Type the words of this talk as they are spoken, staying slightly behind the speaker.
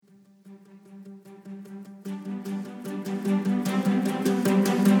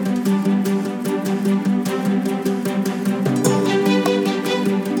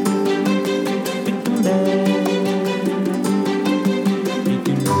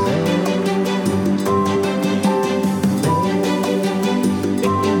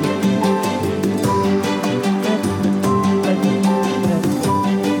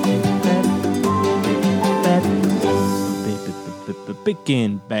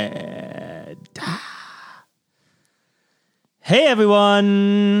Breaking Bad. Hey,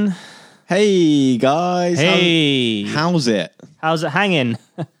 everyone. Hey, guys. Hey. How's it? How's it hanging?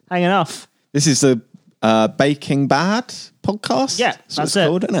 Hanging off. This is the Baking Bad podcast? Yeah, that's that's what it's it.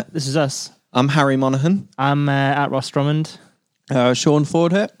 called, isn't it? This is us. I'm Harry Monaghan. I'm at Ross Drummond. Sean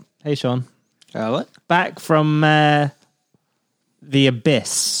Ford here. Hey, Sean. Hello. Back from the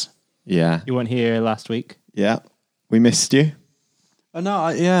abyss. Yeah. You weren't here last week. Yeah. We missed you. What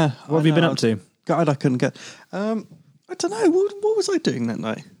have you been up to? God, I couldn't get... I don't know. What was I doing that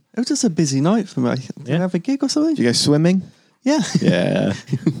night? It was just a busy night for me. Did I have a gig or something? Did you go swimming? Yeah. Yeah.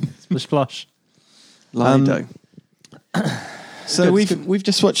 Splish splosh. Lido. So we've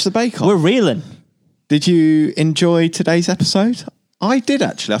just watched the Bake Off. We're reeling. Did you enjoy today's episode? I did,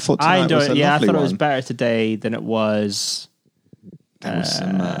 actually. I thought tonight I enjoyed was a it. Yeah, I lovely thought it was one. better today than it was, There was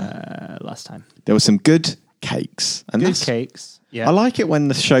some, last time. there were some good cakes. And Good that's- cakes. Yeah. I like it when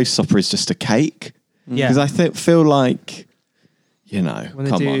the showstopper is just a cake. Yeah. Because I feel like, you know, When they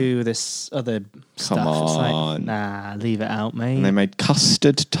come do on. this other stuff, Come it's like, on. nah, leave it out, mate. And they made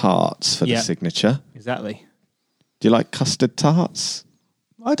custard tarts for Yeah. the signature. Exactly. Do you like custard tarts?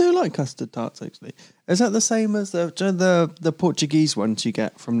 I do like custard tarts, actually. Is that the same as the Portuguese ones you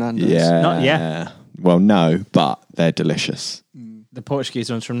get from Nando's? Yeah. Not yet. Well, no, but they're delicious. The Portuguese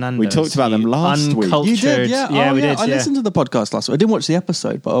ones from Nando's. We talked about them You last week. uncultured- You did, yeah. Yeah, we did. I listened to the podcast last week. I didn't watch the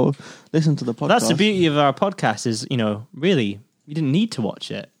episode, but I'll listen to the podcast. That's the beauty of our podcast is, really, you didn't need to watch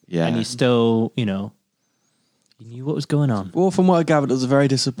it. Yeah. And you still, you knew what was going on. Well, from what I gathered, it was a very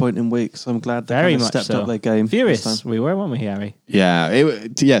disappointing week, so I'm glad they Very kind of much stepped so. up their game. this Furious. time. We were, weren't we, Harry? Yeah,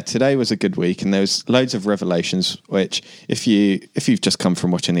 today was a good week, and there was loads of revelations. Which, if you've just come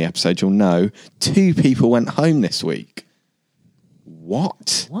from watching the episode, you'll know 2 people went home this week.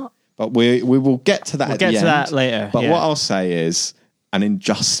 What? But we will get to that. We'll at get the to end. that later, But yeah. what I'll say is, an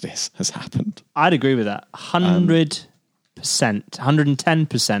injustice has happened. I'd agree with that. 100%,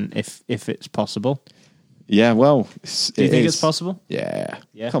 110% if it's possible. Yeah, well, Do you think it's possible? Yeah.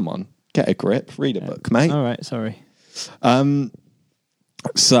 Yeah. Come on, get a grip. Read a book, mate. All right, sorry.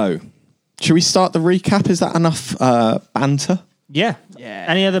 So, should we start the recap? Is that enough banter? Yeah.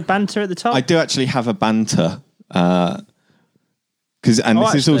 Any other banter at the top? I do actually have a banter. This is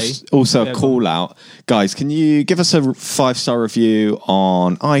actually, also yeah, a call out. Guys, can you give us a 5-star review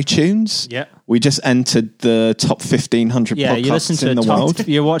on iTunes? Yeah. We just entered the top 1,500 Yeah, you listen podcasts to in a the top. world.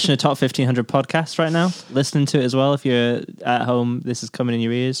 You're watching a top 1,500 podcast right now. Listening to it as well. If you're at home, this is coming in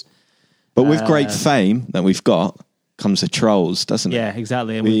your ears. But with great fame that we've got, comes the trolls, doesn't it? Yeah,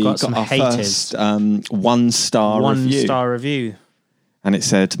 exactly. And we've got some our haters. first 1-star review. 1-star review. And it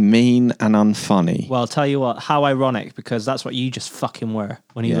said, mean and unfunny. Well, I'll tell you what. How ironic, because that's what you just fucking were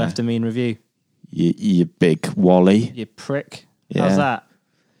when you Yeah. left a mean review. You big Wally. You prick. Yeah. How's that?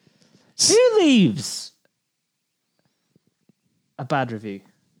 Who leaves a bad review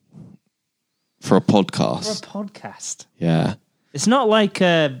For a for a podcast. podcast? Yeah. It's not like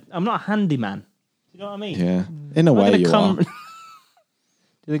I'm not a handyman. You know what I mean? Yeah. In a I'm not way gonna you come- are. Do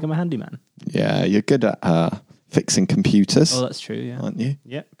you think I'm a handyman? Yeah, you're good at fixing computers, Oh, that's true. Yeah. aren't you?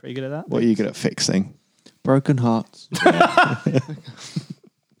 Yeah, pretty good at that. What are you good at fixing? Broken hearts.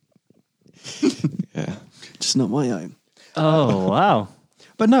 Yeah. Just not my own. Oh wow.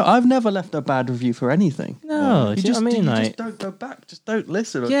 But no, I've never left a bad review for anything. No, do you know what I mean? you Like, just don't go back. Just don't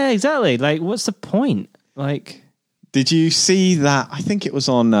listen. yeah, exactly. Like, what's the point? Like, Did you see that? I think it was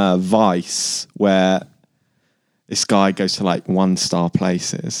on Vice where this guy goes to like 1-star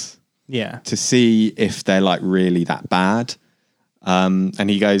places yeah, to see if they're like really that bad. And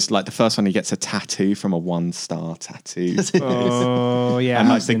he goes like the first one, he gets a tattoo from a 1-star tattoo. oh yeah. And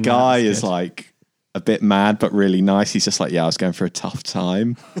like I've the seen that. guy That's is good. like a bit mad but really nice. He's just like, yeah, I was going through a tough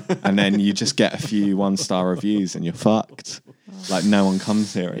time. And then you just get a few 1-star reviews and you're fucked. Like no one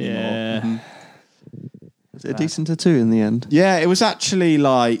comes here anymore. yeah. Is it a decent tattoo in the end? Yeah, it was actually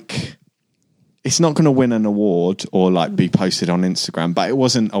like, it's not going to win an award or like be posted on Instagram, but it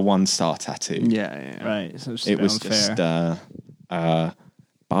wasn't a 1-star tattoo. Yeah. Right. So it's It was unfair. just a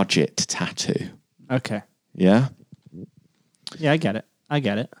budget tattoo. Okay. Yeah. Yeah, I get it.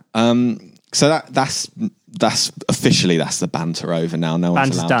 So that's officially that's the banter over now. No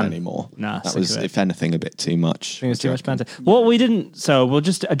one's Banter's allowed done. anymore. Nah, that sick was, of it. if anything, a bit too much. I think it's too much banter. What we didn't. So we'll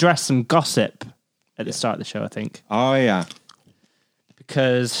just address some gossip at the start of the show, I think, Oh yeah.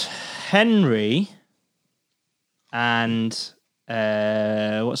 because Henry and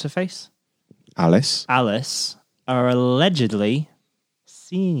what's her face, Alice Alice, are allegedly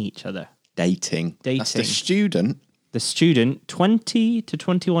seeing each other. dating. That's the Dating. student The student, 20 to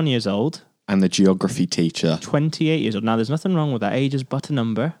 21 years old, and the geography teacher. 28 years old. Now, there's nothing wrong with that. Age is but a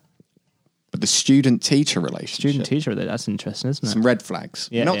number. But the student-teacher relationship. Student-teacher, that's interesting, isn't it? Some red flags.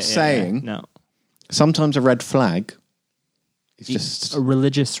 Yeah, Not saying. No. Sometimes a red flag is just... A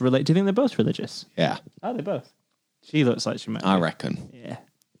religious... Do you think they're both religious? Yeah. Are they both? She looks like she might I be. reckon. Yeah.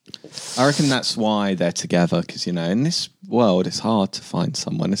 I reckon that's why they're together, because, in this world, it's hard to find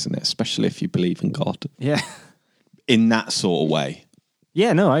someone, isn't it? Especially if you believe in God. Yeah. In that sort of way.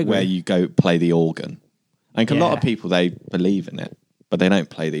 Yeah, no, I agree. Where you go play the organ. I think a lot Yeah. of people, they believe in it, but they don't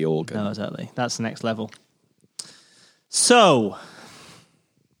play the organ. No, exactly. That's the next level. So,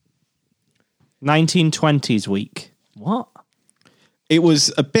 1920s week. What? It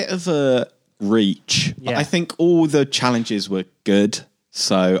was a bit of a reach. But Yeah. I think all the challenges were good,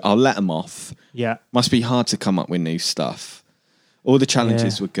 so I'll let them off. Yeah. Must be hard to come up with new stuff. All the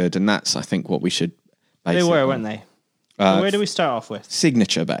challenges were good, and that's, I think, what we should base They it were, on. weren't they? Where do we start off with?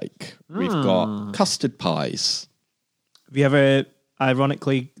 Signature bake. We've Hmm. got custard pies. Have you ever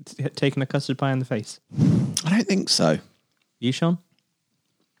ironically taken a custard pie in the face? I don't think so. You, Sean?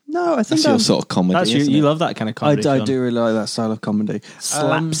 No, I think That's your sort of comedy, That's isn't you it? love that kind of I, comedy. I Sean. do really like that style of comedy.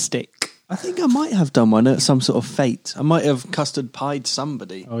 Slapstick. I think I might have done one at some sort of fate. I might have custard pied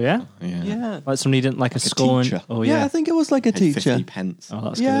somebody. Oh, yeah? Yeah. Yeah. Like somebody didn't like a a score. teacher. Oh, Yeah, yeah. I think it was like a Pay teacher. 50 pence. Oh,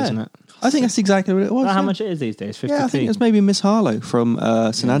 that's Yeah. good, isn't it? I think that's exactly what it was. Well, how yeah. much it is these days? 50p? Yeah, I think it was maybe Miss Harlow from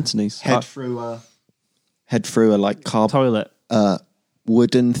St Anthony's. Head through a like carb Toilet.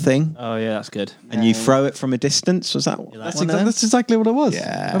 wooden thing, Oh, yeah, that's good. and you throw it from a distance. Was that? like That's, that's exactly what it was.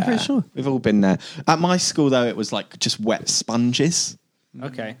 Yeah, I'm pretty sure. we've all been there. At my school, though, it was like just wet sponges.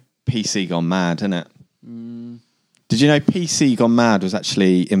 Okay. PC gone mad, isn't it? Did you know PC gone mad was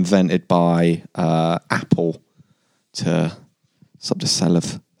actually invented by Apple to stop the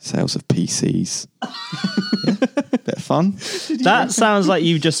sales of PCs? Yeah, bit of fun. That sounds like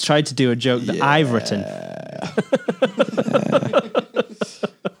you just tried to do a joke that I've written.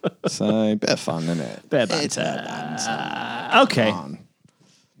 So, bit of fun, isn't it? Bit of banter. Okay. Fun.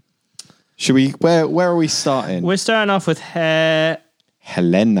 Should we? Where are we starting? We're starting off with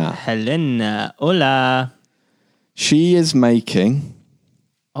Helena. Helena. Hola. She is making.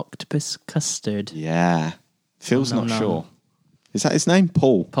 Octopus custard. Yeah. Phil's No, not no. sure. Is that his name?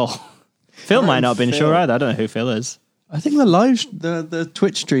 Paul. Paul. Phil might not have been Phil. sure either. I don't know who Phil is. I think the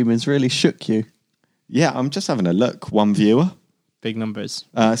Twitch streamers really shook you. Yeah, I'm just having a look. One viewer. Big numbers.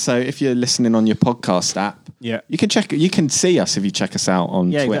 So if you're listening on your podcast app, Yeah. you can check. You can see us if you check us out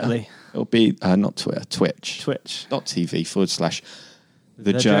on Yeah, Twitter. exactly. It'll be not Twitter, Twitch. Twitch.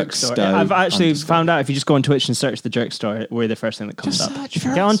 /the jerk Store. stove. I've actually _ found out if you just go on Twitch and search the Jerk Store, we're the first thing that comes Just up. search for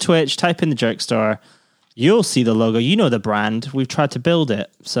Get on us. Twitch, type in the Jerk Store. You'll see the logo. You know the brand. We've tried to build it.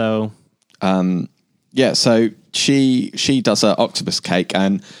 So Yeah, so she does an octopus cake,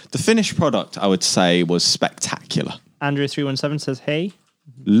 and the finished product, I would say, was spectacular. Andrew317 says, hey.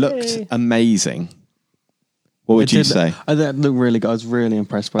 Looked Hey. amazing. What would you say? That looked really good. I was really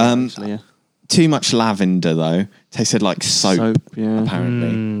impressed by it, actually, yeah. Too much lavender, though. Tasted like soap, yeah. apparently.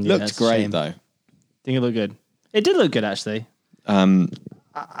 yeah, Looked that's a great, shame. though. Think it looked good. It did look good, actually.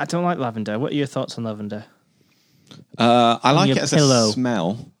 I don't like lavender. What are your thoughts on lavender? I like your it as pillow. a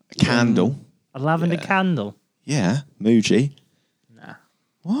smell. A candle. A lavender Yeah. candle? Yeah, Muji. Nah.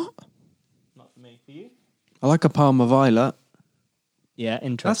 What? Not for me. For you? I like a Parma Violet. Yeah,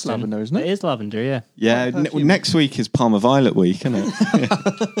 interesting. lavender, isn't it? It is lavender, yeah. Yeah, next week is Parma Violet week, isn't it?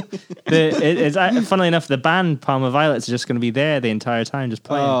 Funnily enough, the band Palmer Violets are just going to be there the entire time, just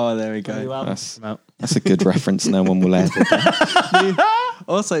playing. Oh, there we go. New album That's- come out. That's a good reference no one will ever get.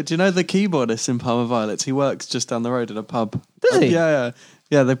 Also, do you know the keyboardist in Parma Violets? He works just down the road at a pub. Does he? Yeah.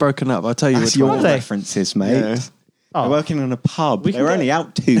 They've broken up. I'll tell you That's which one. your they? references, mate. Yeah. Oh. They're working in a pub. We They can were get- only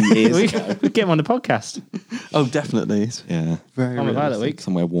out 2 years we ago. could get him on the podcast. Oh, definitely. It's Yeah. very Palmer Violet realistic. week.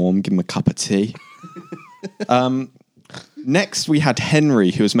 Somewhere warm, give him a cup of tea. Next, we had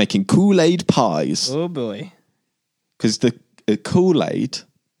Henry, who was making Kool-Aid pies. Oh boy. Because the Kool-Aid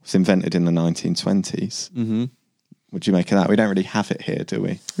was invented in the 1920s. Mm-hmm. What do you make of that? We don't really have it here, do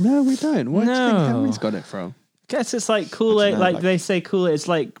we? No, we don't. Where do you think No. Henry's got it from? Guess it's like Kool-Aid, know, like like- they say Kool-Aid, it's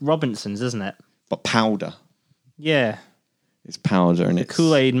like Robinson's, isn't it? But powder. Yeah. It's powder and The it's...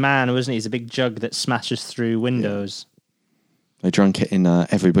 Kool-Aid man, wasn't he? He's a big jug that smashes through windows. They drank it in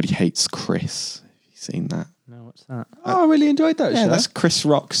Everybody Hates Chris. Have you seen that? No, what's that? Oh, I really enjoyed that Yeah, show. that's Chris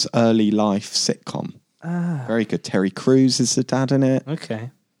Rock's early life sitcom. Very good. Terry Crews is the dad in it.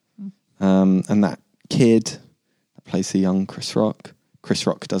 Okay. And that kid that plays the young Chris Rock. Chris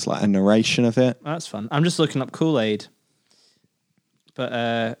Rock does like a narration of it. That's fun. I'm just looking up Kool-Aid.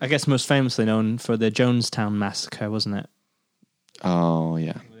 But I guess most famously known for the Jonestown Massacre, wasn't it? Oh,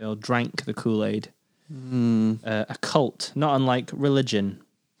 yeah. We all drank the Kool-Aid. A cult, not unlike religion.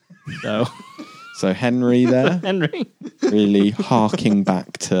 So Henry there, Henry. really harking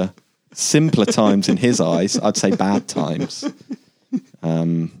back to simpler times in his eyes. I'd say bad times.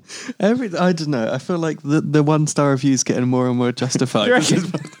 I don't know. I feel like the 1-star reviews getting more and more justified as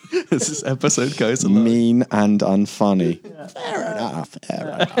this episode goes along. Mean and unfunny. Yeah. Fair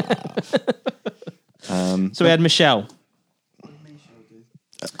enough. So we had Michelle.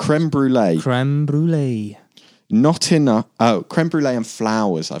 Creme brulee. Creme brulee. Not enough. Oh, creme brulee and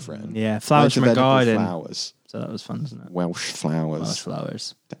flowers I've written. Yeah, flowers from a garden. Flowers. So that was fun, isn't it? Welsh flowers. Welsh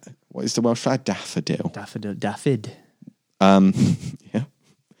flowers. What is the Welsh flower? Daffodil. Daffod. Yeah.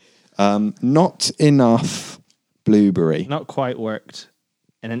 Not enough blueberry. Not quite worked.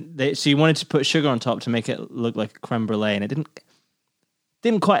 And then so you wanted to put sugar on top to make it look like a creme brulee, and it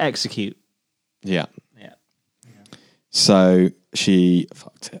didn't quite execute. Yeah. Yeah. So she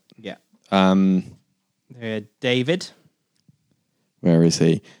fucked it. Yeah. David. Where is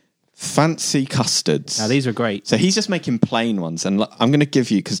he? Fancy custards. Now these are great. So he's just making plain ones, and I'm going to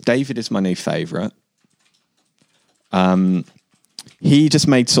give you, because David is my new favourite. He just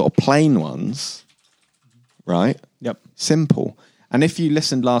made sort of plain ones, right? Yep. Simple. And if you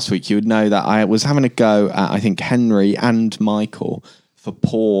listened last week, you would know that I was having a go at, I think, Henry and Michael for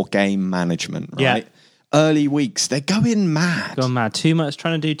poor game management, right? Yeah. Early weeks, they're going mad. Going mad. Too much,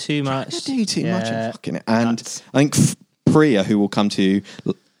 trying to do too much. Trying to do too much and fucking it. And nuts. I think Priya, who will come to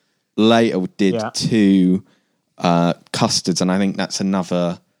later, did 2 custards, and I think that's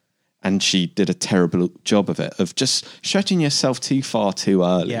another, and she did a terrible job of it, of just stretching yourself too far too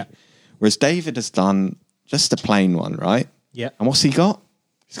early. Yeah. Whereas David has done just a plain one, right? Yeah. And what's he got?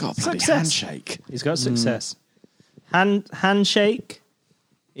 He's got a bloody Success. handshake. He's got success. Handshake.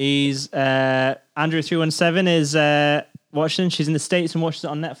 He's Andrew317 is watching. She's in the States and watches it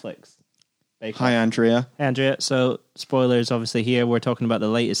on Netflix. Hi, Andrea. Hey, Andrea. So, spoilers, obviously, here. We're talking about the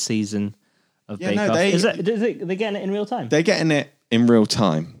latest season of Bake Off. They're getting it in real time? They're getting it in real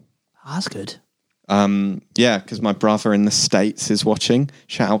time. Oh, that's good. Yeah, because my brother in the States is watching.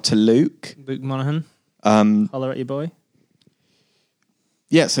 Shout out to Luke. Luke Monaghan. Holler at your boy.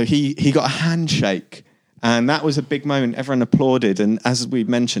 Yeah, so he got a handshake, and that was a big moment. Everyone applauded, and as we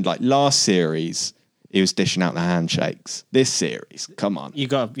mentioned, like last series, he was dishing out the handshakes. This series, come on, you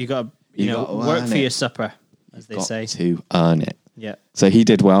got work for your supper, as they say. To earn it. Yeah. So he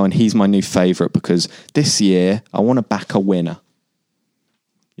did well, and he's my new favourite because this year I want to back a winner.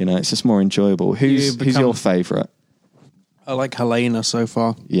 You know, it's just more enjoyable. Who's your favourite? I like Helena so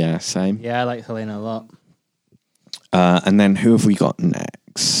far. Yeah, same. Yeah, I like Helena a lot. And then who have we got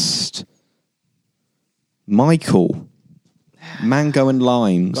next? Michael. Mango and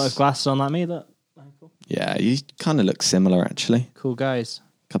limes. Got his glasses on like me, look. Michael. Yeah, you kind of look similar, actually. Cool guys.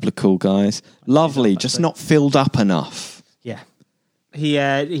 Couple of cool guys. Lovely, just not filled up enough. Yeah. He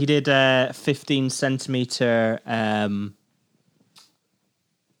did 15 centimeter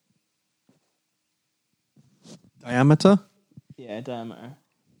Diameter? Yeah, diameter.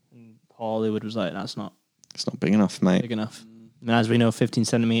 And Hollywood was like, that's not It's not big enough, mate. big enough. And as we know, 15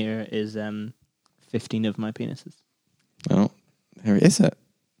 centimeter is 15 of my penises. Oh, here it is.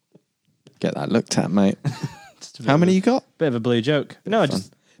 Get that looked at, mate. How many you got? Bit of a blue joke. But no,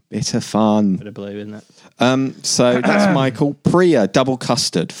 just Bit of fun. bit of blue, isn't it? So that's Michael. Priya, double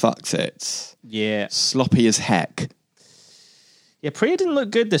custard. Fucked it. Yeah. Sloppy as heck. Yeah, Priya didn't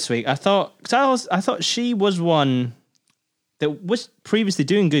look good this week. I thought she was one that was previously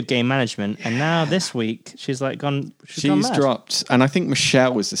doing good game management, and now this week she's like gone. She's gone dropped, and I think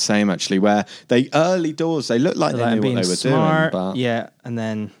Michelle was the same actually. Where they early doors, they looked like they knew what they were smart, doing, but yeah, and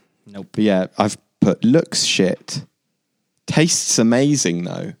then nope. But yeah, I've put looks shit, tastes amazing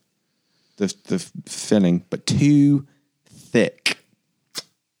though. The filling, but too thick.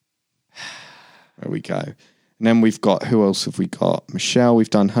 There we go. And then we've got, who else have we got? Michelle, we've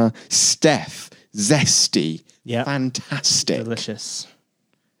done her. Steph, zesty, fantastic. Delicious.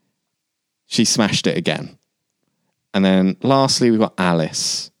 She smashed it again. And then lastly, we've got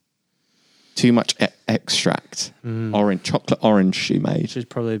Alice. Too much extract. Chocolate orange she made. She's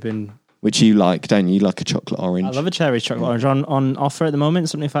probably been... Which you like, don't you? You like a chocolate orange. I love a cherry chocolate orange on offer at the moment,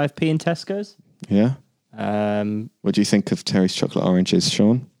 75p in Tesco's. Yeah. What do you think of Terry's chocolate oranges,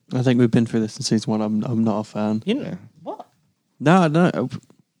 Sean? I think we've been through this in season 1. I'm not a fan. You know, what? No. Have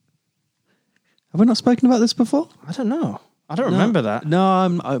we not spoken about this before? I don't know. I don't remember that.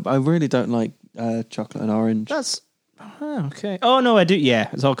 No, I really don't like chocolate and orange. That's okay. Oh no, I do. Yeah,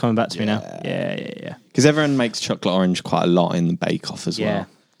 it's all coming back to me now. Yeah. Because everyone makes chocolate orange quite a lot in the Bake Off as well.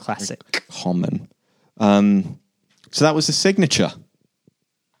 Classic. Very common. So that was the signature.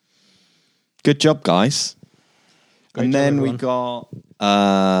 Good job, guys. Great and job, then everyone. we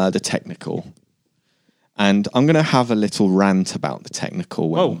got the technical. And I'm going to have a little rant about the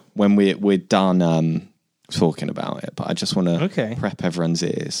technical when we're done talking about it. But I just want to prep everyone's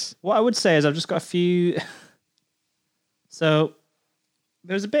ears. What I would say is I've just got a few... So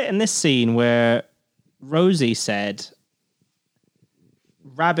there's a bit in this scene where Rosie said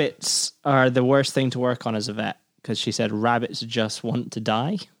rabbits are the worst thing to work on as a vet because she said rabbits just want to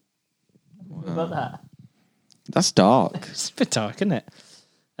die. What about that? That's dark. It's a bit dark, isn't it?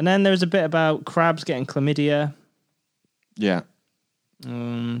 And then there's a bit about crabs getting chlamydia. Yeah.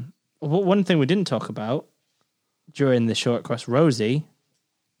 One thing we didn't talk about during the short course, Rosie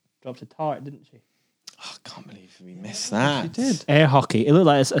dropped a tart, didn't she? Oh, I can't believe we missed that. She did. Air hockey. It looked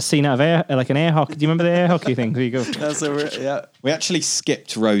like a scene out of an air hockey. Do you remember the air hockey thing? Where you go? Yeah. We actually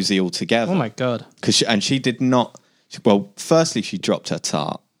skipped Rosie altogether. Oh my god! And she did not. Well, firstly, she dropped her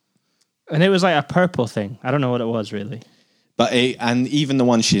tart, and it was like a purple thing. I don't know what it was really. But and even the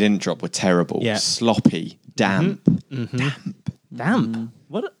ones she didn't drop were terrible. Yeah. Sloppy, damp, Damp.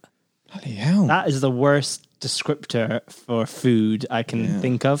 What? Bloody hell! That is the worst descriptor for food I can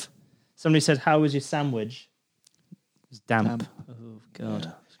think of. Somebody said, "How was your sandwich?" It was damp. Oh god!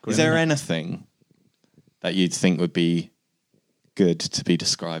 Yeah. Is there anything that you'd think would be good to be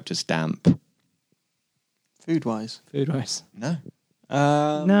described as damp? Food-wise. Food-wise? No.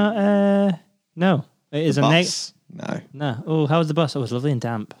 No. It is a bus? No. No. Oh, how was the bus? Oh, it was lovely and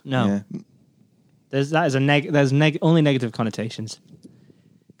damp. No. Yeah. There's only negative connotations.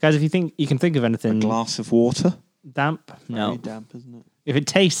 Guys, if you think you can think of anything A glass of water? damp, no. Very damp, isn't it? If it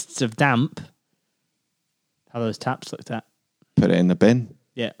tastes of damp, how those taps looked at. Put it in the bin.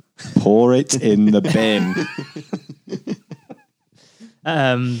 Yeah. Pour it in the bin.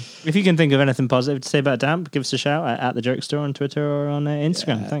 If you can think of anything positive to say about damp, give us a shout at the Jerk Store on Twitter or on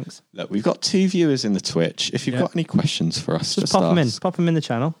Instagram. Yeah. Thanks. Look, we've got 2 viewers in the Twitch. If you've got any questions for us, just pop them in. ask. Pop them in the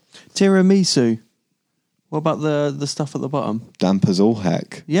channel. Tiramisu. What about the stuff at the bottom? Damp as all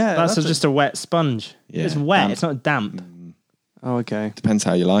heck. Yeah, That's just a wet sponge. Yeah, It's wet. damp. It's not damp. Oh, okay. Depends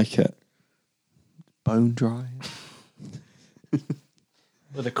how you like it. Bone dry.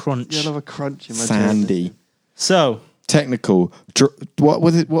 With a crunch. You'll have a crunch in my Sandy. So, Technical. What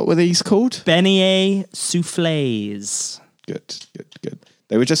were these called? beignet soufflés. Good.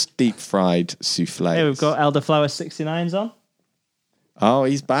 They were just deep fried souffles. Hey, we've got Elderflower 69's on. Oh,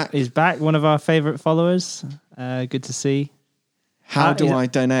 he's back. He's back, one of our favourite followers. Good to see. How do I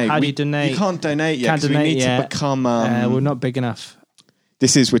donate? How do you donate? You can't donate yet Can't because we donate need yet. to become... We're not big enough.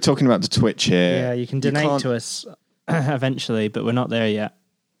 we're talking about the Twitch here. Yeah, you can donate to us eventually, but we're not there yet.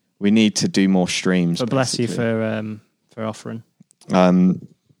 We need to do more streams. But bless you basically. for offering.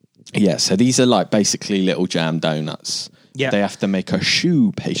 Yeah, so these are like basically little jam donuts. Yeah. They have to make a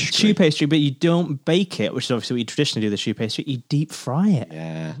shoe pastry. Shoe pastry, but you don't bake it, which is obviously what you traditionally do, the shoe pastry. You deep fry it.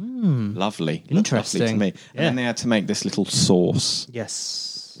 Yeah. Lovely. Looked Interesting. Lovely to me. Yeah. And then they had to make this little sauce,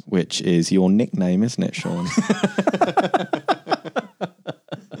 Yes. which is your nickname, isn't it, Sean?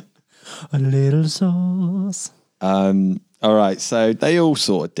 A little sauce. All right, so they all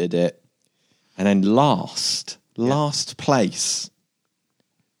sort of did it. And then last place,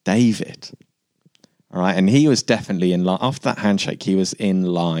 David. All right, and he was definitely in line. After that handshake, he was in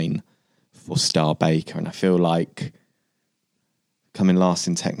line for Star Baker. And I feel like coming last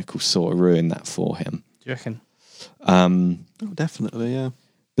in technical sort of ruined that for him. Do you reckon? Oh, definitely, yeah.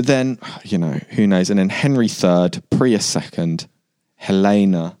 But then, who knows? And then Henry third, Priya second,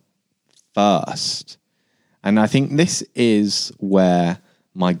 Helena first. And I think this is where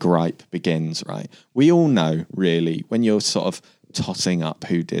my gripe begins, right? We all know, really, when you're sort of totting up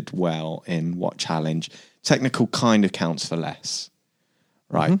who did well in what challenge, technical kind of counts for less,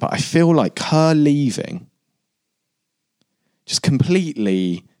 right? Mm-hmm. But I feel like her leaving just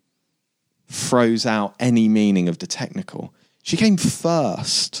completely throws out any meaning of the technical. She came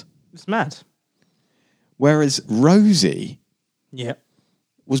first. It's mad. Whereas Rosie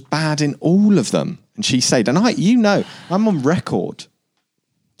was bad in all of them. And she said, and I'm on record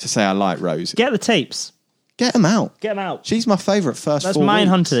to say I like Rosie. Get the tapes. Get them out. Get them out. She's my favourite first Let's 4 mine weeks.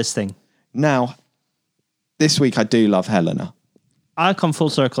 hunter this thing. Now, this week I do love Helena. I'll come full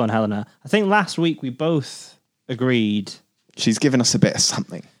circle on Helena. I think last week we both agreed. She's given us a bit of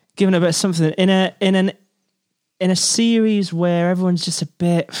something. Given a bit of something in a series where everyone's just a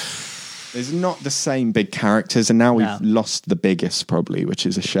bit. There's not the same big characters, and now we've lost the biggest probably, which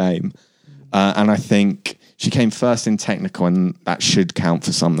is a shame. And I think she came first in technical, and that should count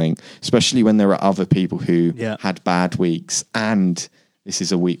for something, especially when there are other people who had bad weeks, and this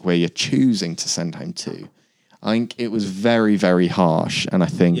is a week where you're choosing to send home 2. I think it was very, very harsh, and I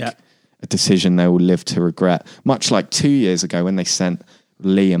think Yeah. a decision they will live to regret. Much like 2 years ago when they sent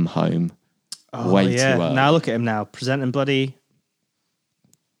Liam home way too early. Now look at him now, presenting bloody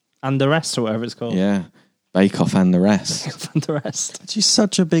and the rest or whatever it's called. Yeah, Bake Off and the rest. And the rest. She's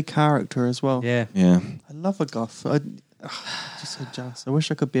such a big character as well. Yeah. Yeah, I love a goth. Just so jealous. I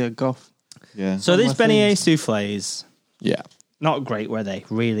wish I could be a goth. yeah, So One of these my beignet things. souffles, yeah. not great, were they?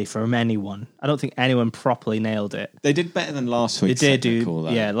 Really, from anyone. I don't think anyone properly nailed it. They did better than last They week's did technical, do.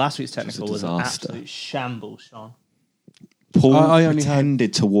 though. Yeah, last week's technical was an disaster. absolute shambles, Sean. Paul I only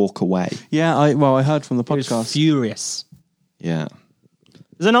pretended to walk away. Yeah, I heard from the He was podcast. furious. Yeah.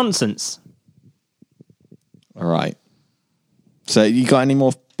 It's a nonsense. All right. So you got any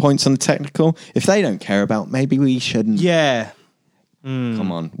more points on the technical? If they don't care about, maybe we shouldn't. Yeah.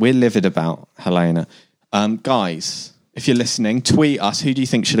 Come on. We're livid about Helena. Guys, if you're listening, tweet us. Who do you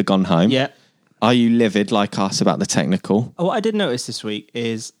think should have gone home? Yeah. Are you livid like us about the technical? What I did notice this week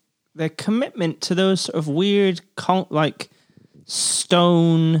is their commitment to those sort of weird, like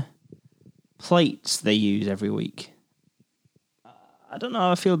stone plates they use every week. I don't know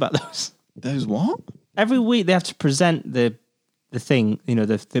how I feel about those. Those what? Every week they have to present the thing,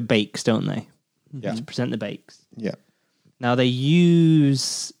 the bakes, don't they? Yeah. To present the bakes. Yeah. Now they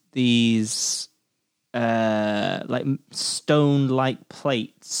use these like stone-like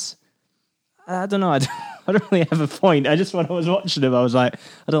plates. I don't know. I don't really have a point. I just when I was watching them, I was like,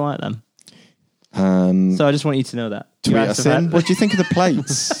 I don't like them. So I just want you to know that. Tweet us in. What do you think of the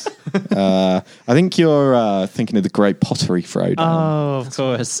plates? I think you're thinking of the Great Pottery Throwdown. Oh, of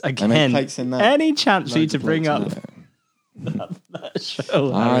course. make Again, plates in that. any chance for you Loads to of bring plates up in there. that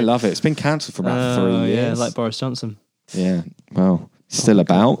show? I love it. It's been cancelled for about 3 years. Yeah, like Boris Johnson. Yeah. Well, still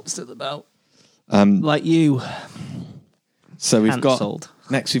about. Still about. Like you. So we've Cancelled.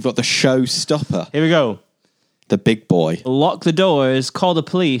 next we've got the showstopper, Here we go. the big boy. Lock the doors. Call the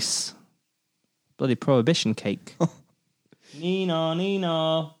police. Bloody prohibition cake.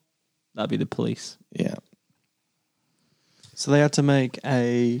 Nino. That'd be the police. Yeah. So they had to make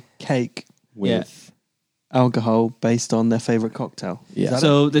a cake With alcohol based on their favorite cocktail. Is Yeah. that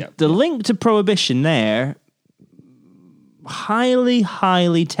So it? the link to prohibition there, highly,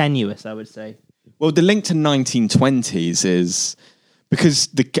 highly tenuous, I would say. well, the link to 1920s is because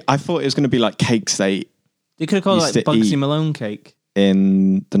I thought it was going to be like cakes they They could have called Used it like to Bugsy eat. Malone cake.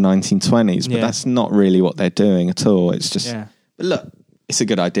 in the 1920s, but Yeah. that's not really what they're doing at all. It's just, Yeah. but look, it's a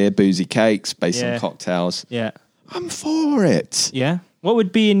good idea. Boozy cakes based Yeah. on cocktails. Yeah. I'm for it. Yeah. What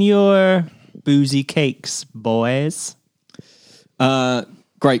would be in your boozy cakes, boys?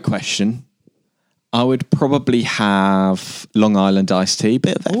 Great question. I would probably have Long Island iced tea,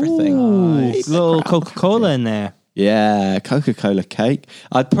 bit of everything. Ooh, little Coca-Cola in there. Yeah, Coca-Cola cake.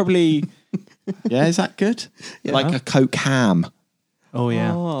 I'd probably, yeah, is that good? Like a Coke ham. Oh,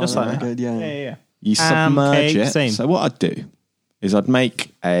 yeah. Oh, Just like very that. good, yeah. Yeah. You Ham, submerge cake, it. same. So what I'd do is I'd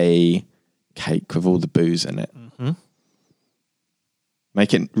make a cake with all the booze in it. Mm-hmm.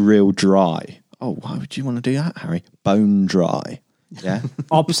 Make it real dry. Oh, why would you want to do that, Harry? Bone dry. Yeah.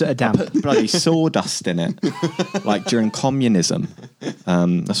 Opposite of damp. Put bloody sawdust in it, like during communism.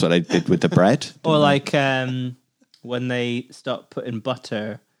 That's what they did with the bread. Or like when they stopped putting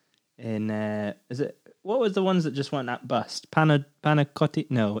butter in, what was the ones that just went at bust? Panna cotti?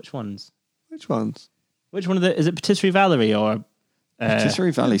 No, which ones? Which ones? Which one of the, is it Patisserie Valerie or?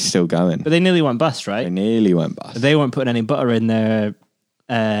 Patisserie Valley's still going. But they nearly went bust, They right? nearly went bust. They weren't putting any butter in their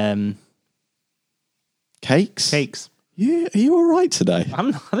Cakes? cakes. Yeah, are you all right today?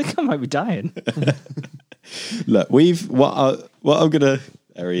 I think I might be dying. Look, what I'm gonna.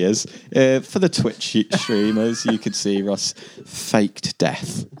 There he is. For the Twitch streamers, you could see Ross faked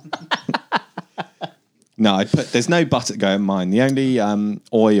death. No, there's no butter going in mine. The only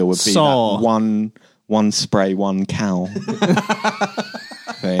oil would be Saw. that one spray, one cow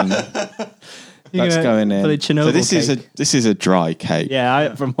thing. That's gonna going in. put a Chernobyl So this cake. is a dry cake.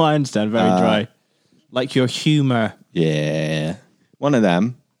 Yeah, from what I understand, very dry. Like your humour. Yeah. One of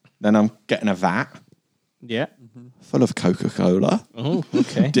them. Then I'm getting a vat Yeah. full of Coca-Cola. Oh,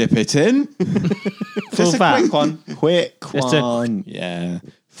 okay. Dip it in. Just a fat. quick one. Quick Just a- one. Yeah.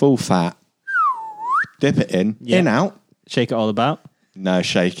 Full fat. Dip it in. Yeah. In, out. Shake it all about. No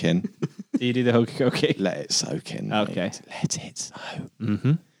shaking. Do you do the hokey cake? Let it soak in. Okay. mate. Let it soak.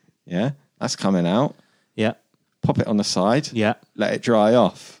 Mm-hmm. Yeah. That's coming out. Yeah. Pop it on the side. Yeah. Let it dry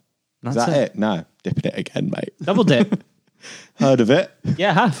off. That's Is that it? No. Dipping it again, mate. Double dip. Heard of it? Yeah,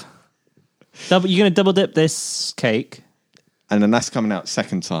 I have. You're going to double dip this cake. And then that's coming out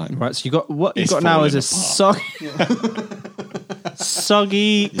second time. Right, so you got what you've It's got now is a falling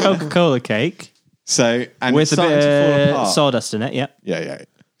soggy Coca-Cola cake. So, and With it's a starting bit to fall of apart. sawdust in it, yeah. Yeah.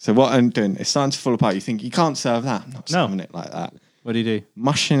 So what I'm doing, it's starting to fall apart. You think, you can't serve that. I'm not No. serving it like that. What do you do?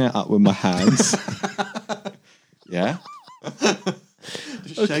 Mushing it up with my hands. Yeah.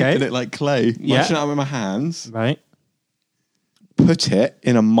 Shaking it like clay. Yeah. Mushing it up with my hands. Right. Put it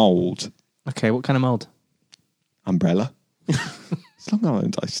in a mould. Okay, what kind of mold? Umbrella. It's Long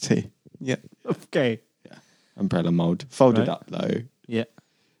Island iced tea. Yeah. Okay. Umbrella mould. Folded Right. up though. Yeah.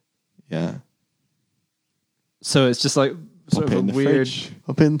 Yeah. So it's just like sort Pop it of in a the weird, fridge.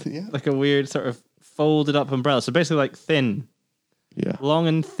 like a weird sort of folded up umbrella. So basically like thin, Yeah. long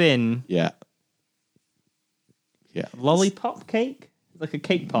and thin Yeah. lollipop cake? Like a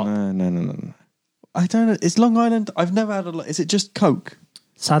cake pop. No. I don't know. Is Long Island? I've never had a. Is it just Coke?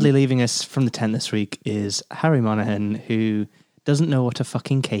 Sadly, leaving us from the tent this week is Harry Monaghan, who doesn't know what a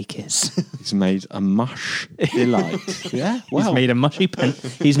fucking cake is. He's made a mush delight. Yeah. Well, He's made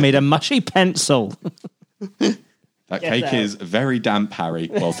a mushy pencil. that cake out. is very damp, Harry.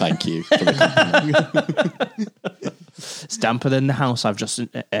 Well, thank you for the compliment. It's damper than the house I've just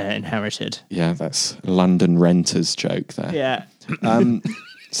inherited. Yeah, that's a London renters joke there. Yeah.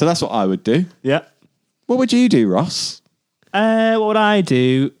 So that's what I would do. Yeah. What would you do, Ross? What would I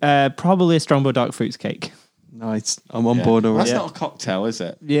do? Probably a Strongbow dark fruits cake. Nice. I'm on board That's already. not a cocktail, is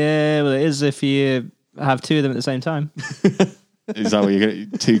it? Yeah, well, it is if you have two of them at the same time. Is that what you're going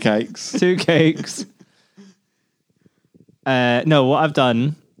to 2 cakes? 2 cakes. No, what I've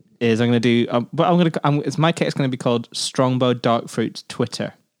done is I'm going to do. It's my cake's going to be called Strongbow Dark Fruits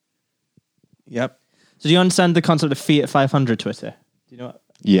Twitter. Yep. So do you understand the concept of Fiat 500 Twitter? Do you know what?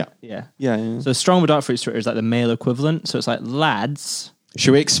 Yeah. Yeah. Yeah. So Strongbow Dark Fruits Twitter is like the male equivalent. So it's like lads.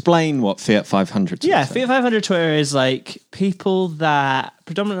 Should we explain what Fiat 500 is? Yeah, Fiat 500 Twitter is like people that,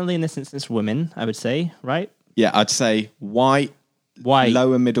 predominantly in this instance, women, I would say, right? Yeah, I'd say white,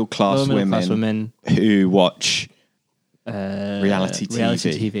 lower middle class women who watch reality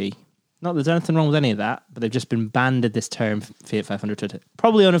TV. Not that there's anything wrong with any of that, but they've just been banded this term, Fiat 500 Twitter.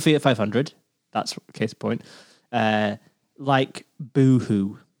 Probably on a Fiat 500. That's case in point. Like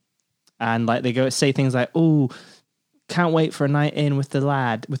boohoo. And like they go say things like, oh, can't wait for a night in with the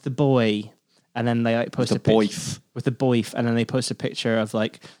lad, with the boy. And then they like post a picture with the boyf, and then they post a picture of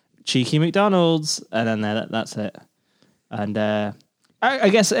like cheeky McDonald's, and then that's it. And I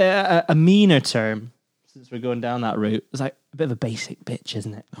guess a meaner term, since we're going down that route, is like a bit of a basic bitch,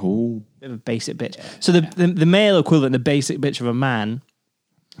 isn't it? Oh, A bit of a basic bitch. So the male equivalent, the basic bitch of a man,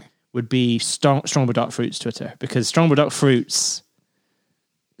 would be Strongbow Dark Fruits Twitter, because Strongbow Dark Fruits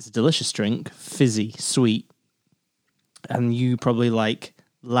is a delicious drink, fizzy, sweet, and you probably like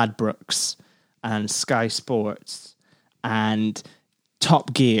Ladbrokes and Sky Sports and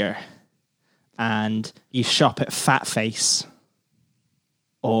Top Gear, and you shop at Fat Face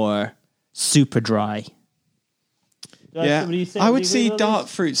or Super Dry. yeah. I would see dark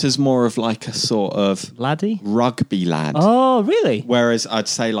fruits as more of like a sort of laddie rugby lad. Oh, really? Whereas I'd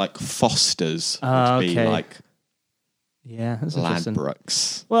say like Foster's would be okay. like Yeah, that's interesting.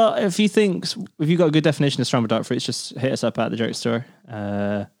 Ladbrokes. Well, if you've got a good definition of Strongbow Dark Fruits, just hit us up at the Jerk Store.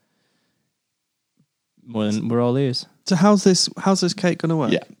 We're all ears. So how's this cake going to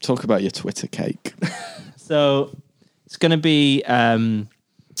work? Yeah, talk about your Twitter cake. So it's going to be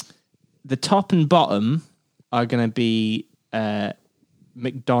the top and bottom are going to be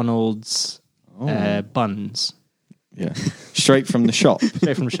McDonald's buns. Yeah, straight from the shop.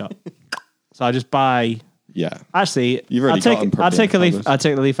 Straight from the shop. So I just buy. Yeah, Actually, You've already got them I'll take a probably leaf. I'll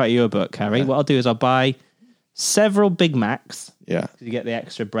take the leaf out of your book, Harry. Yeah. What I'll do is I'll buy several Big Macs. yeah, You get the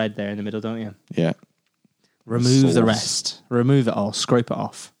extra bread there in the middle, don't you? yeah. Remove the Sauce. rest. Remove it all. Scrape it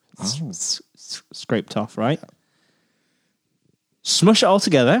off. Oh. Scraped off, right? Smush it all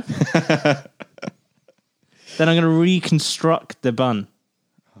together. Then I'm going to reconstruct the bun.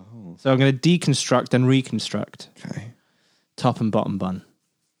 Oh. So I'm going to deconstruct and reconstruct Okay. top and bottom bun.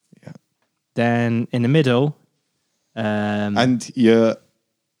 Yeah. Then in the middle, And you're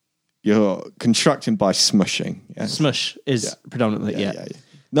constructing by smushing. Yeah? smush is predominantly, yeah.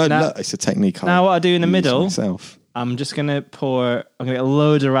 No, Now- no, it's a technique. Now what I do in the use middle, myself. I'm just going to I'm going to get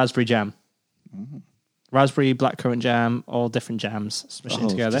loads of raspberry jam. Raspberry, blackcurrant jam, all different jams. Smush it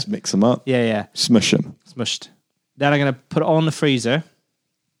together. Just mix them up. Yeah. Smush them. Smushed. Then I'm going to put it all in the freezer.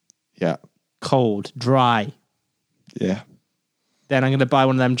 Yeah, Cold, dry. yeah. Then I'm going to buy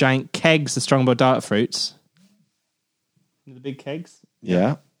one of them giant kegs of Strongbow Dark Fruits. The big kegs.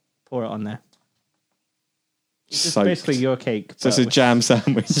 Yeah. Pour it on there. It's just Soaked. basically your cake. So it's a jam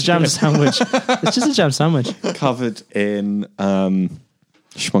sandwich. It's a jam sandwich. It's just a jam sandwich. covered in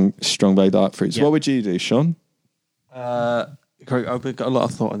Strongbow Dark Fruits. Yeah. What would you do, Sean? I've got a lot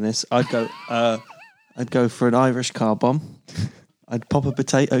of thought on this. I'd go for an Irish car bomb. I'd pop a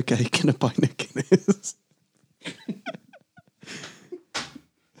potato cake and a pint of Guinness.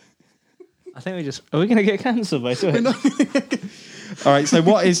 I think are we going to get cancelled by Twitch? All right, so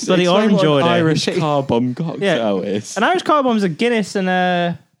what is Bloody explain orange what order. an Irish car bomb cocktail is? An Irish car bomb is a Guinness and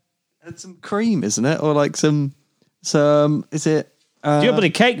a... It's some cream, isn't it? Or like some is it... Do you have a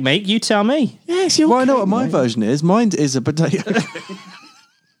cake, mate? You tell me. Yes, you're Well, I know what my version is. Mine is a potato cake.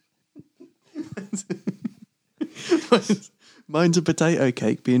 Mine's a potato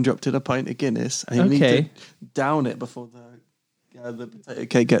cake being dropped in a pint of Guinness, and you need to down it before the potato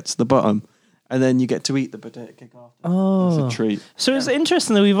cake gets to the bottom, and then you get to eat the potato cake after. Oh. It's a treat. So it's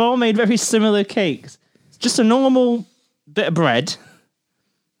interesting that we've all made very similar cakes. It's just a normal bit of bread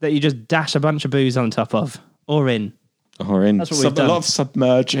that you just dash a bunch of booze on top of, or in. Or in. That's what we've A done. lot of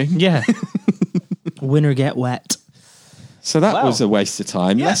submerging. Yeah. Winner get wet. So that Wow. was a waste of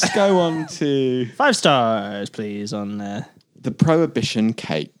time. Yeah. Let's go on to 5 stars, please, on the Prohibition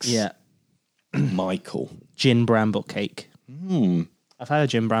cakes. yeah, Michael. gin bramble cake. I've had a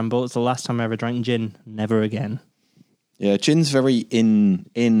gin bramble. It's the last time I ever drank gin. Never again. Yeah, gin's very in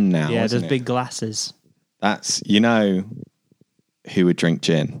now. Yeah, isn't there's it? big glasses. That's, who would drink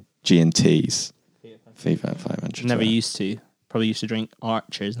gin? G&T's. FIFA 500. Never used to. Probably used to drink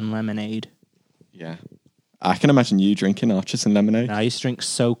Archers and lemonade. Yeah. I can imagine you drinking Archers and lemonade. No, I used to drink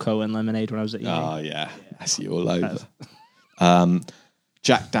SoCo and lemonade when I was at uni. Oh, yeah. I see you all over.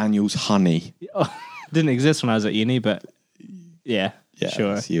 Jack Daniel's Honey. Didn't exist when I was at uni, but yeah, Yeah,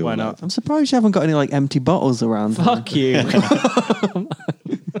 sure. it's you Why all not? over. I'm surprised you haven't got any like empty bottles around. Fuck you.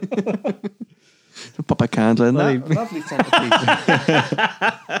 Pop a candle in that. Lovely centerpiece.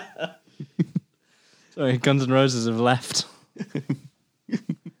 Sorry, Guns N' Roses have left.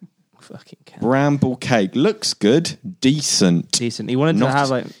 Fucking can. Bramble cake. Looks good. Decent. Decent. He wanted Not to have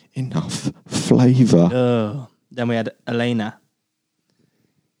like... enough flavour. Oh. Then we had Elena.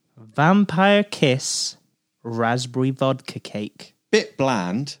 Vampire Kiss raspberry vodka cake. Bit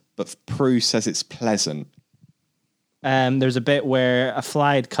bland, but Prue says it's pleasant. There's a bit where a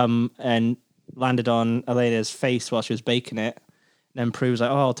fly had come and landed on Elena's face while she was baking it. And then Prue was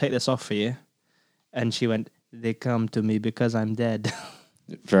like, "Oh, I'll take this off for you." And she went, "They come to me because I'm dead."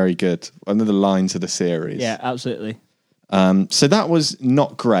 Very good. One of the lines of the series. Yeah, absolutely. So that was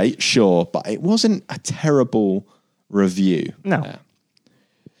not great, sure, but it wasn't a terrible review. No. Yeah.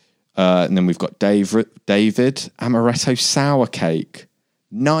 And then we've got David Amaretto sour cake.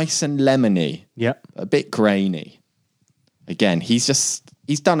 Nice and lemony. Yep. A bit grainy. Again, he's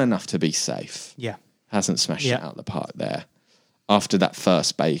done enough to be safe. Yeah. Hasn't smashed Yeah. it out the park there. After that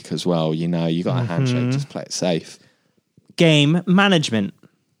first bake as well, you got a handshake, just play it safe. Game management.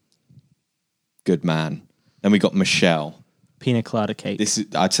 Good man. Then we got Michelle. Pina colada cake.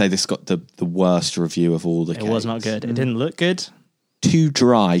 I'd say this got the worst review of all the It cakes. was not good. It didn't look good. Too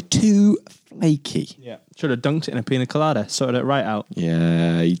dry, too flaky. Yeah. Should have dunked it in a pina colada. Sorted it right out.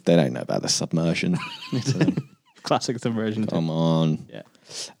 Yeah, they don't know about the submersion. Classic subversion. Come on. Yeah.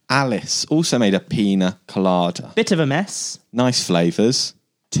 Alice also made a pina colada. Bit of a mess. Nice flavours.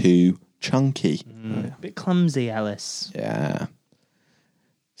 Too chunky. Bit clumsy, Alice. Yeah.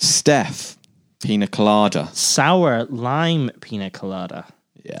 Steph, pina colada. Sour lime pina colada.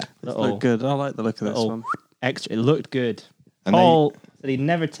 Yeah. Look good. I like the look of this little one. extra. It looked good. And Paul said he'd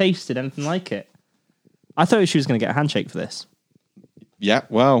never tasted anything like it. I thought she was going to get a handshake for this. Yeah,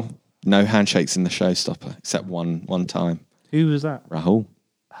 well, no handshakes in the showstopper, except one time. Who was that? Rahul.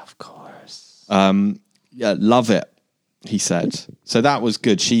 Of course. Yeah, love it, he said. So that was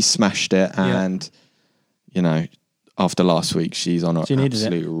good. She smashed it, and, after last week, she's on an She needed it.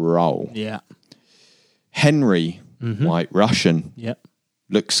 absolute roll. Yeah. Henry, White Russian, Yep.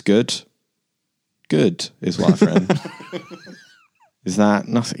 looks good. Good is what I've read. Is that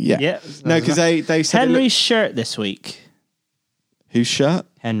nothing? Yeah. Yeah. No, because they said Henry's shirt this week. whose shirt?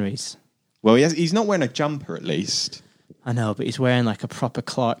 Henry's. Well, he's not wearing a jumper at least. I know, but he's wearing like a proper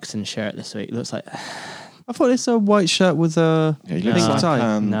Clarkson shirt this week. Looks like I thought it's a white shirt with a Yeah, he pink looks like,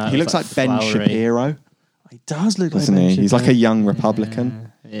 tie. No, he it's looks like like Ben flowery. Shapiro, He does look doesn't like he? Ben He's like a Shapiro. young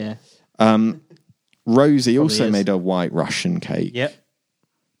Republican. yeah. Rosie also is. made a White Russian cake. Yep.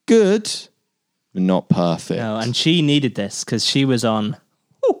 Good, but not perfect. No, and she needed this because she was on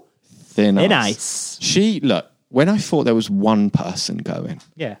Thin thin ice. ice. Look, when I thought there was one person going,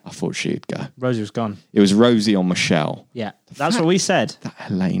 Yeah. I thought she'd go. Rosie was gone. It was Rosie or Michelle. Yeah. That's what we said. That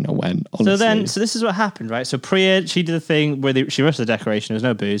Helena went, honestly. So this is what happened, right? So Priya, she did a thing where she rushed the decoration. There was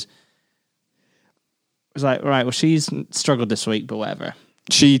no booze. It was like, right, well, she's struggled this week, but whatever.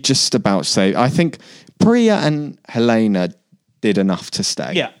 She just about saved. I think Priya and Helena did enough to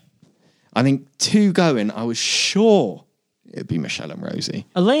stay. Yeah. I think 2 going, I was sure it'd be Michelle and Rosie.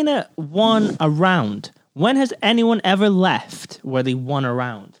 Elena won a round. When has anyone ever left where they won a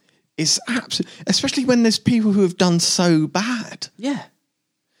round? It's absolutely, especially when there's people who have done so bad. Yeah.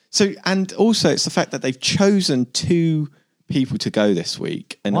 So, and also it's the fact that they've chosen 2 people to go this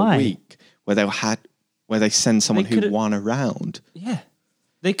week in Why? a week where they send someone They who won a round. Yeah.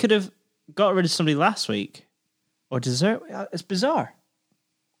 They could have got rid of somebody last week or dessert. It's bizarre.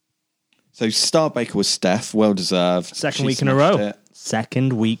 So Star Baker was Steph, well deserved. Second She week in a smashed row. it.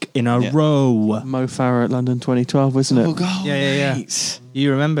 Second week in a row. Mo Farah at London 2012, wasn't it? Oh god, Yeah. mate.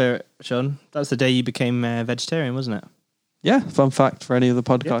 You remember, Sean? That's the day you became vegetarian, wasn't it? Yeah, fun fact for any of the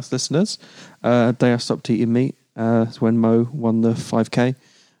podcast listeners. Day I stopped eating meat is when Mo won the 5K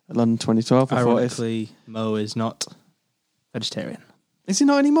at London 2012. Ironically, Mo is not vegetarian. Is he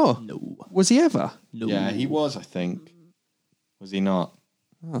not anymore? No. Was he ever? No. Yeah, he was, I think. Was he not?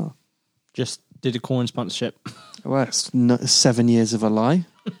 Oh. Just did a corn sponsorship. Well, it's not 7 years of a lie.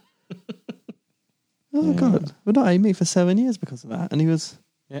 Oh, God. We're not eating meat for 7 years because of that. And he was...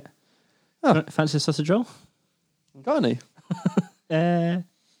 Yeah. Oh. Fancy a sausage roll? Got any?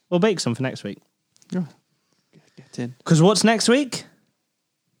 We'll bake some for next week. Oh. Get in. Because what's next week?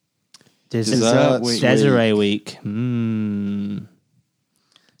 Dessert week. Desiree week.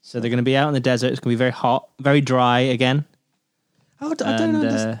 So they're going to be out in the desert. It's going to be very hot, very dry again. I don't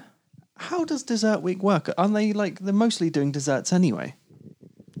understand. How does dessert week work? Aren't they they're mostly doing desserts anyway?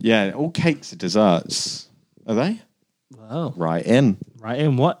 Yeah, all cakes are desserts. Are they? Wow. Right in. Right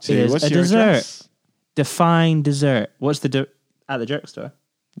in. What So is what's a your dessert? address? Define dessert. What's the at the jerk store?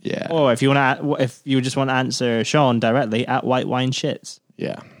 Yeah. Or if you want to, if you just want to answer Sean directly at White Wine Shits,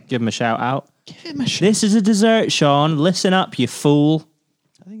 Yeah. give him a shout out. Give him a shot. This is a dessert, Sean. Listen up, you fool.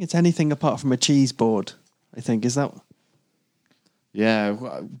 I think it's anything apart from a cheese board. I think is that. Yeah.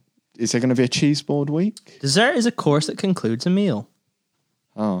 Is there going to be a cheese board week? Dessert is a course that concludes a meal.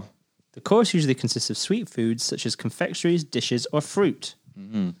 Oh. The course usually consists of sweet foods such as confectioneries, dishes, or fruit.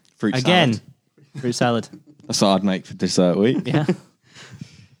 Fruit Again, salad. fruit salad. That's what I'd make for dessert week. Yeah.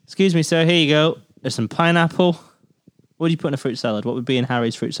 Excuse me, sir. Here you go. There's some pineapple. What do you put in a fruit salad? What would be in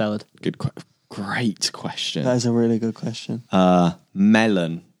Harry's fruit salad? Great question. That is a really good question.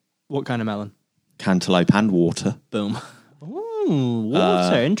 Melon, What kind of melon? cantaloupe, and water. Boom. Ooh,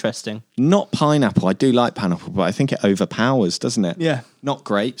 water. Interesting. Not pineapple. I do like pineapple, but I think it overpowers, doesn't it? Yeah. Not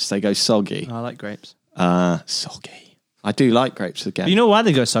grapes. They go soggy. I like grapes. Soggy. I do like grapes again. But you know why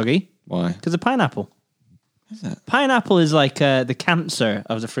they go soggy? Why? Because of pineapple. Is it? Pineapple is like the cancer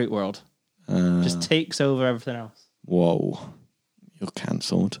of the fruit world. Just takes over everything else. Whoa. You're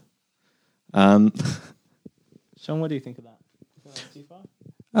cancelled. Um, Sean, what do you think of that? Is that too far?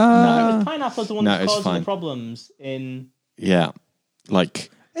 No. Pineapple's the one No, that's it's causing fine. the problems in... yeah. Like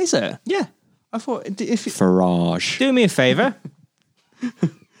Is it? Yeah. I thought if Farage. Do me a favour.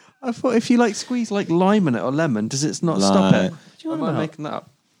 if you squeeze lime in it or lemon, does it not stop it? Like- do you Am want I about? making that up?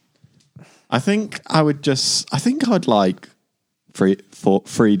 I think I'd like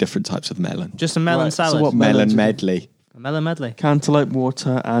three different types of melon. Just a melon Right, so salad. what- Melon melons- medley. A melon medley. Cantaloupe,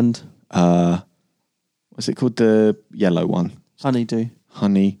 water, and What's it called? The yellow one. honeydew.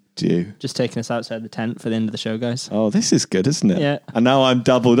 Honeydew. Just taking us outside the tent for the end of the show, guys. Oh, this is good, isn't it? Yeah. And now I'm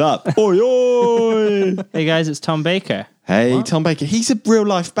doubled up. Oi, oi. Hey, guys, it's Tom Baker. Hey, Tom Baker. He's a real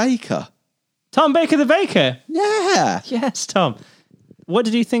life baker. Tom Baker the Baker. Yeah. Yes, Tom. What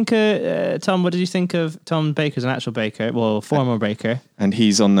did you think, Tom? What did you think of Tom Baker as an actual baker? Well, former baker. And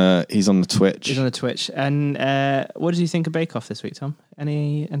he's on the Twitch. He's on the Twitch. And what did you think of Bake Off this week, Tom?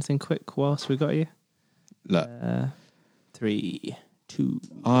 Anything quick whilst we got you? Look, 3, 2.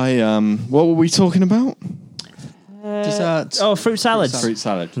 what were we talking about? Desserts. Oh, fruit salads. Fruit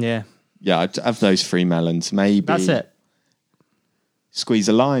salad. Yeah, Yeah, I'd have those 3 melons. Maybe. that's it. Squeeze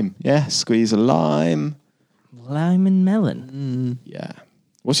a lime. Yeah, squeeze a lime. Lime and melon. Yeah.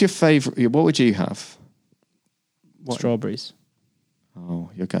 What's your favourite? What would you have? Strawberries.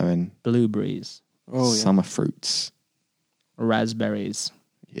 Oh, you're going Blueberries. Oh, yeah. summer fruits. Raspberries.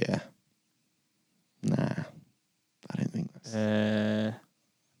 Yeah. Nah. I don't think that's...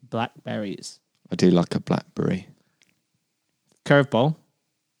 Blackberries. I do like a blackberry. Curveball.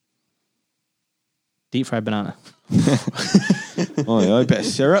 Deep fried banana. Oh, a bit of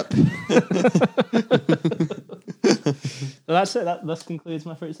syrup. Well, that's it. That concludes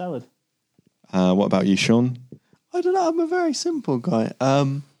my fruit salad. What about you, Sean? I don't know. I'm a very simple guy.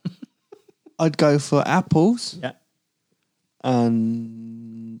 I'd go for apples Yeah.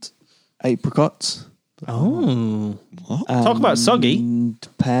 and apricots. Oh. What? Talk about soggy. And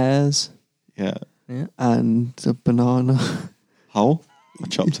pears Yeah. Yeah. and a banana Whole or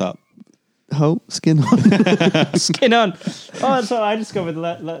chopped up? Whole, skin on. Skin on. Oh, that's what I discovered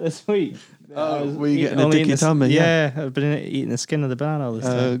this week. Were you getting a dicky tummy? Yeah, I've been eating the skin of the banana all this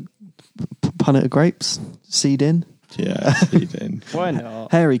time. Punnet of grapes, seed in. Yeah, seed in. Why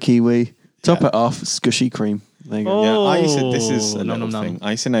not? Hairy kiwi, top it off, skushy cream. There you go. Yeah, I used to, this is a nom, little nom, thing. nom.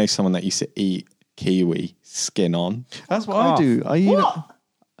 I used to know someone that used to eat kiwi skin on. That's what I do. I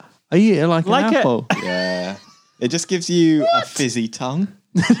eat it like an Like it? apple. Yeah. It just gives you a fizzy tongue,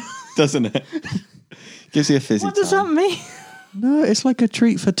 doesn't it? Gives you a fizzy What does that tongue. mean? No, it's like a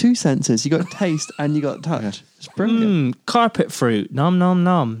treat for two senses. You got taste and you got touch. It's brilliant. Carpet fruit. Nom, nom,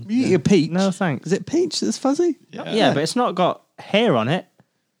 nom. You eat a peach. No, thanks. Is it peach that's fuzzy? Yeah, but it's not got hair on it.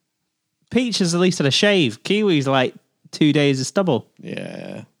 Peach has at least had a shave. Kiwi's like 2 days of stubble.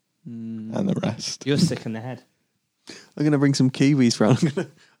 Yeah. And the rest. You're sick in the head. I'm going to bring some kiwis round. I'm going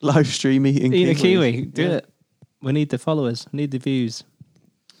to live stream eating Eat a kiwis. kiwi. Do it. We need the followers. We need the views.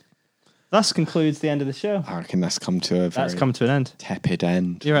 Thus concludes the end of the show. I reckon that's come to a very That's come to an end. tepid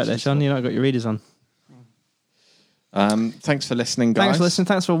end. You're right there, Sean. You've not got your readers on. Thanks for listening, guys. Thanks for listening.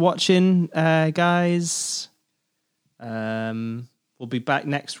 Thanks for watching, guys. We'll be back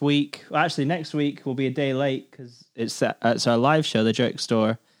next week. Well, actually, next week will be a day late because it's our live show, The Joke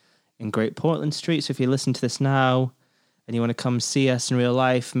Store, in Great Portland Street. So if you listen to this now and you want to come see us in real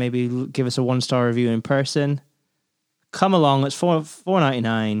life, maybe give us a 1-star review in person, come along. It's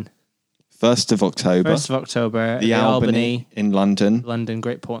 $4.99. 1st of October. 1st of October. The Albany in London. London,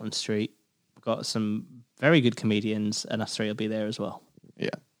 Great Portland Street. We've got some very good comedians, and us three will be there as well. Yeah.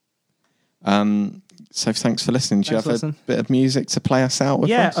 So thanks for listening. Do you Thanks have for a bit of music to play us out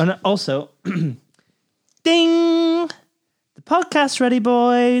with? Yeah, us? and also, ding! The podcast's ready,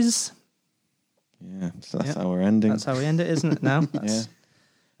 boys. Yeah, so that's how we're ending. That's how we end it, isn't it? Now,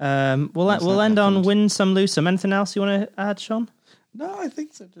 Yeah. we'll end on win some, lose some. Anything else you want to add, Sean? No, I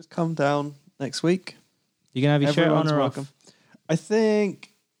think so. Just come down next week. You gonna have your Everyone's shirt on or welcome. off? I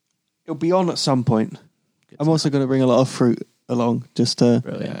think it'll be on at some point. I'm also going to bring a lot of fruit along just to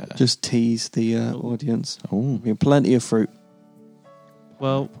Brilliant. just tease the audience. Oh, There'll be plenty of fruit.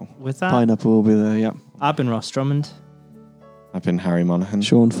 Well, with that, Pineapple will be there, yeah. I've been Ross Drummond. I've been Harry Monaghan.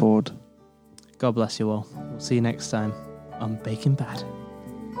 Sean Ford. God bless you all. We'll see you next time on Bacon Bad.